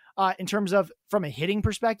parts in terms of from a hitting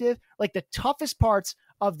perspective, like the toughest parts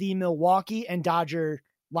of the Milwaukee and Dodger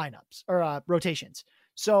lineups or rotations.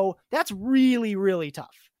 So that's really, really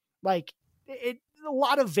tough. Like a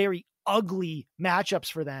lot of very ugly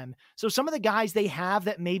matchups for them. So some of the guys they have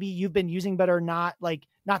that maybe you've been using, but are not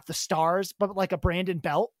the stars, but like a Brandon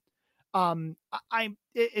Belt, I'm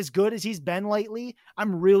as good as he's been lately.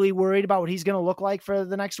 I'm really worried about what he's going to look like for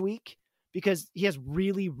the next week because he has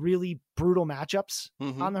really, really brutal matchups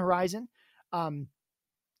on the horizon.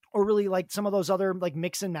 Or really like some of those other like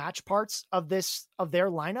mix and match parts of their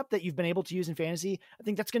lineup that you've been able to use in fantasy. I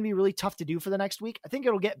think that's going to be really tough to do for the next week. I think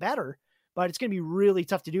it'll get better, but it's going to be really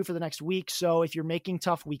tough to do for the next week. So if you're making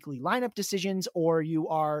tough weekly lineup decisions or you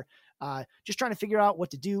are just trying to figure out what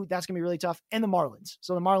to do, that's going to be really tough. And the Marlins.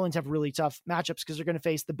 So the Marlins have really tough matchups because they're going to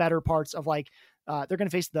face the better parts of they're going to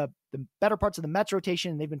face the better parts of the Mets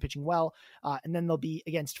rotation. And they've been pitching well. And then they'll be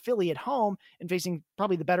against Philly at home and facing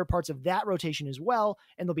probably the better parts of that rotation as well.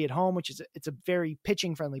 And they'll be at home, it's a very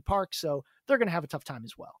pitching friendly park. So they're going to have a tough time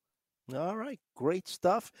as well. All right. Great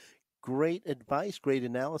stuff. Great advice, great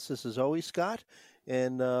analysis as always, Scott.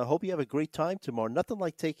 And hope you have a great time tomorrow. Nothing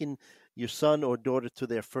like taking your son or daughter to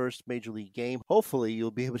their first major league game. Hopefully,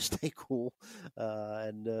 you'll be able to stay cool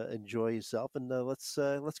and enjoy yourself. And let's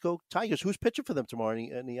go Tigers. Who's pitching for them tomorrow?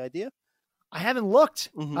 Any idea? I haven't looked.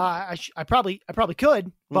 I probably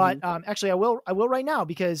could, but actually, I will right now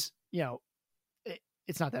because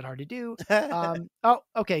it's not that hard to do.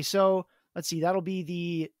 Okay. So let's see. That'll be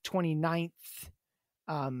the 29th.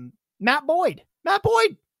 Matt Boyd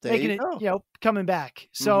making it, coming back.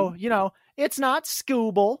 So, it's not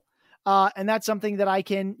Scooble. And that's something that I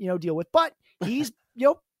can, deal with, but he's,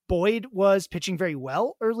 Boyd was pitching very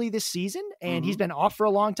well early this season and he's been off for a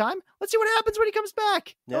long time. Let's see what happens when he comes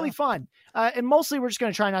back. It'll be fun. And mostly we're just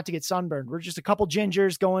going to try not to get sunburned. We're just a couple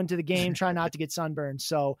gingers going to the game, trying not to get sunburned.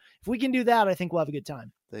 So if we can do that, I think we'll have a good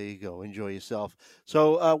time. There you go. Enjoy yourself.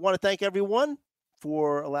 So I want to thank everyone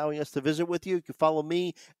for allowing us to visit with you. You can follow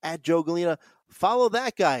me at Joe Galena. Follow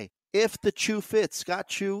that guy, If the Chew Fits. Scott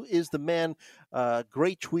Chew is the man.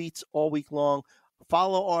 Great tweets all week long.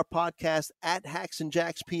 Follow our podcast at Hacks and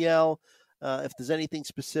Jacks PL. If there's anything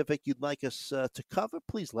specific you'd like us to cover,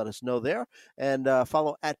 please let us know there. And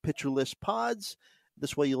follow at Pitcher List Pods.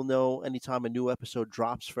 This way you'll know anytime a new episode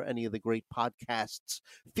drops for any of the great podcasts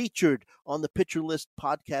featured on the Pitcher List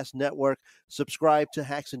Podcast Network. Subscribe to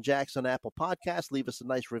Hacks and Jacks on Apple Podcasts. Leave us a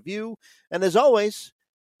nice review. And as always,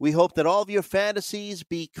 we hope that all of your fantasies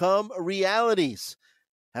become realities.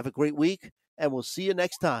 Have a great week, and we'll see you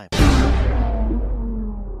next time.